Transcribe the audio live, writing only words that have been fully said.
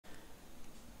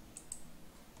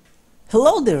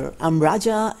Hello there, I'm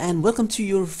Raja and welcome to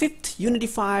your 5th Unity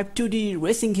 5 2D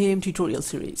racing game tutorial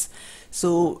series.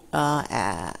 So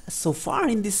far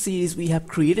in this series we have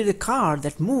created a car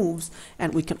that moves,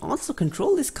 and we can also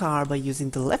control this car by using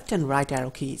the left and right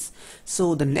arrow keys.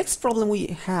 So the next problem we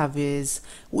have is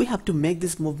we have to make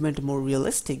this movement more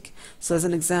realistic. So as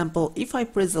an example, if I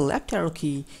press the left arrow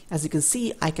key, as you can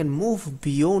see I can move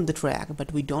beyond the track,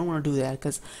 but we don't want to do that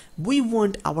because we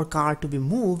want our car to be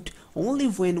moved only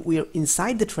when we are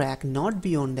inside the track, not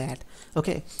beyond that.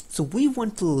 Okay, so we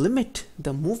want to limit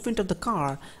the movement of the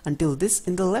car until this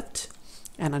in the left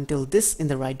and until this in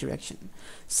the right direction.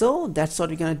 So that's what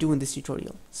we're gonna do in this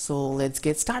tutorial. So let's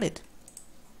get started.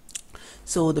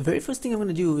 So the very first thing I'm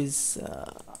gonna do is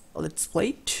let's play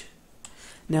it.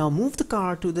 Now move the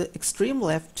car to the extreme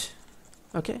left.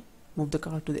 Okay, move the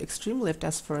car to the extreme left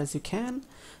as far as you can.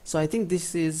 So I think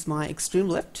this is my extreme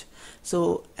left.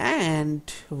 So, and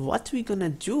what we're gonna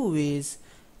do is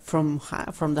from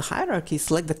the hierarchy,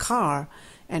 select the car,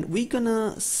 and we're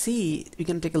gonna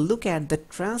take a look at the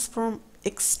transform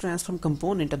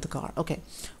component of the car. Okay,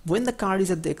 when the car is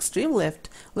at the extreme left,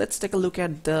 let's take a look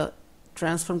at the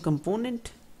transform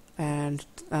component and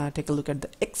take a look at the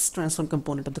X transform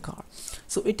component of the car.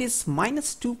 So it is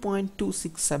minus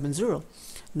 2.2670.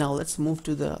 Now let's move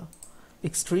to the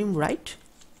extreme right,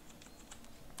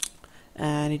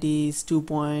 and it is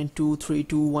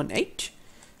 2.23218.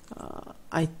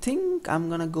 I think I'm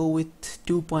gonna go with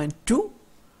 2.2.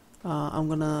 I'm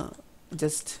gonna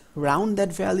just round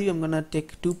that value. I'm gonna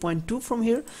take 2.2 from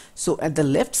here. So at the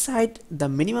left side the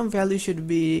minimum value should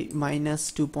be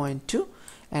minus 2.2,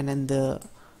 and then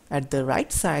at the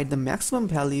right side the maximum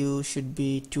value should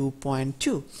be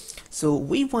 2.2. So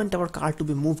we want our car to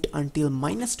be moved until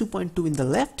minus 2.2 in the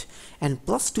left and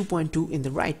plus 2.2 in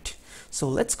the right. So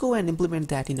let's go and implement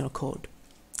that in our code.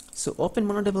 So open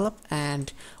MonoDevelop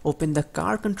and open the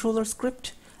car controller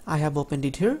script. I have opened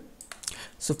it here.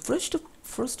 So first of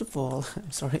all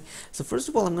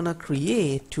I'm gonna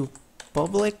create two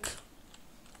public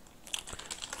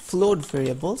float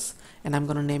variables, and I'm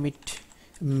gonna name it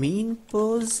mean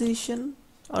position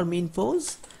or mean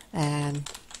pose and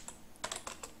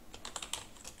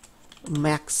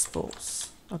max pose.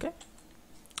 Okay,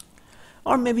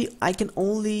 or maybe I can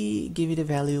only give it a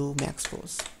value max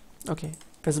pose. Okay,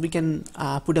 because we can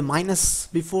put a minus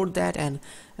before that, and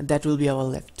that will be our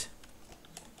left.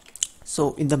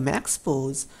 So in the max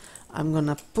pose I'm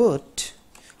gonna put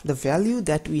the value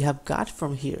that we have got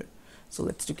from here. So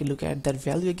let's take a look at that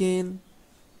value again.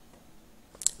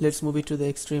 Let's move it to the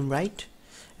extreme right,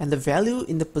 and the value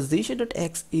in the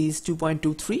position.x is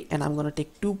 2.23, and I'm gonna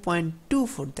take 2.2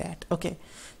 for that. Okay,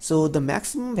 so the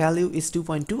maximum value is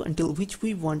 2.2 until which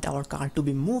we want our car to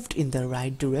be moved in the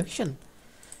right direction.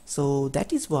 So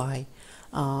that is why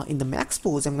in the max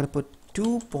pose I'm gonna put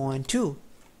 2.2.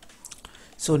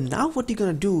 So now what you're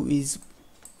gonna do is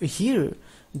here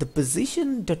the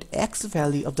position.x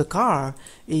value of the car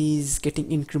is getting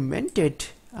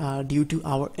incremented due to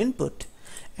our input,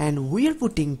 and we are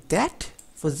putting that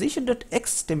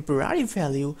position.x temporary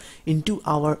value into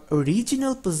our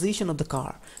original position of the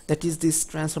car, that is this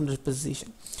transformed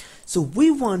position. So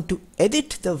we want to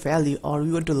edit the value, or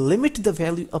we want to limit the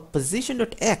value of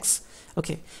position.x.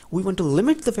 Okay, we want to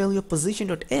limit the value of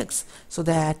position.x so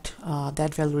that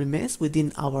that value remains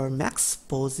within our max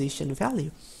position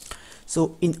value.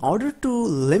 So in order to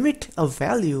limit a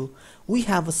value, we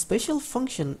have a special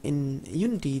function in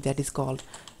Unity that is called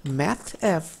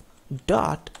mathf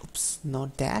dot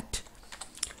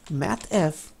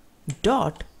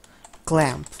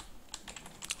clamp.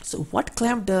 So what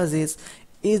clamp does is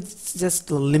it just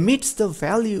limits the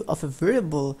value of a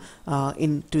variable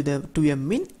to a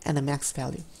min and a max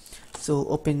value. So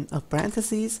open a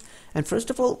parentheses, and first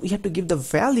of all we have to give the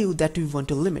value that we want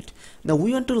to limit. Now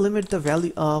we want to limit the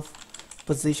value of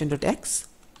position.x,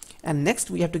 and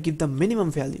next we have to give the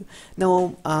minimum value.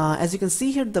 Now as you can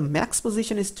see here, the max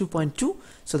position is 2.2,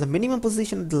 so the minimum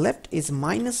position at the left is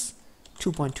minus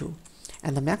 2.2,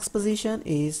 and the max position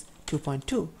is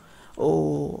 2.2.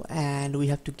 Oh, and we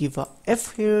have to give a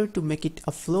f here to make it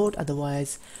a float,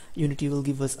 otherwise Unity will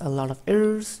give us a lot of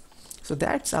errors. So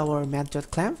that's our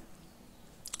math.clamp.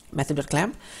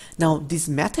 Now this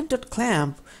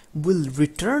math.clamp will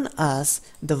return us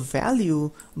the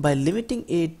value by limiting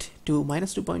it to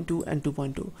minus 2.2 and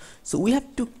 2.2. So we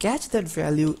have to catch that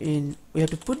value in, we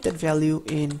have to put that value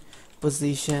in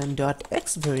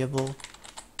position.x variable.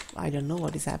 I don't know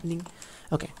what is happening.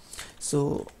 Okay,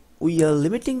 so we are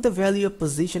limiting the value of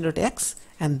position.x,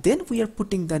 and then we are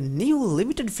putting the new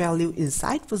limited value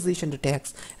inside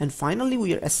position.x, and finally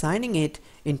we are assigning it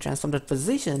in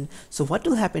transform.position. So what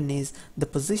will happen is the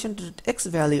position.x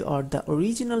value, or the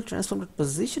original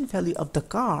transform.position value of the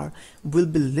car, will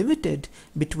be limited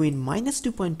between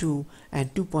 -2.2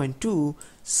 and 2.2,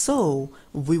 so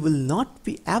we will not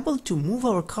be able to move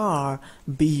our car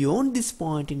beyond this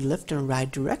point in left and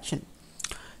right direction.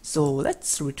 So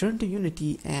let's return to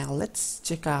Unity and let's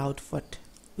check out what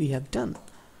we have done.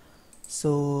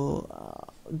 So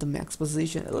the max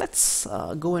position, let's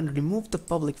go and remove the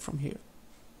public from here,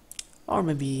 or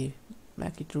maybe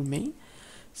make it remain.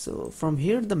 So from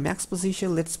here, the max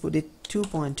position, let's put it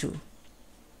 2.2.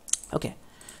 okay,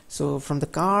 so from the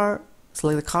car,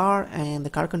 select the car and the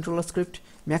car controller script,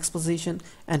 max position,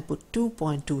 and put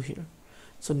 2.2 here.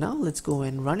 So now let's go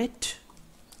and run it.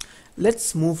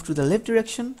 Let's move to the left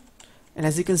direction, and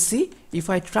as you can see, if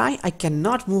I try, I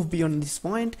cannot move beyond this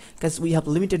point because we have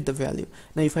limited the value.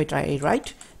 Now if I try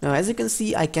right, now as you can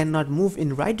see, I cannot move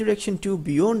in right direction too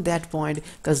beyond that point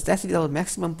because that is our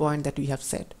maximum point that we have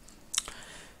set.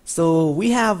 So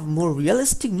we have more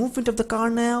realistic movement of the car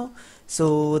now.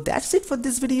 So that's it for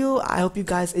this video. I hope you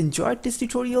guys enjoyed this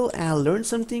tutorial and learned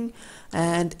something,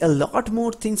 and a lot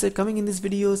more things are coming in this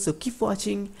video, so keep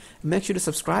watching. Make sure to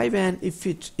subscribe, and if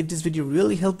this video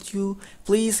really helped you,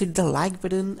 please hit the like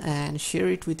button and share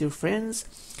it with your friends.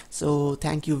 So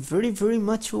thank you very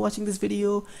much for watching this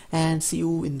video, and see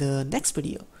you in the next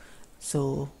video.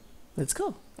 So let's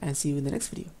go and see you in the next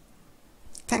video.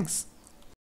 Thanks.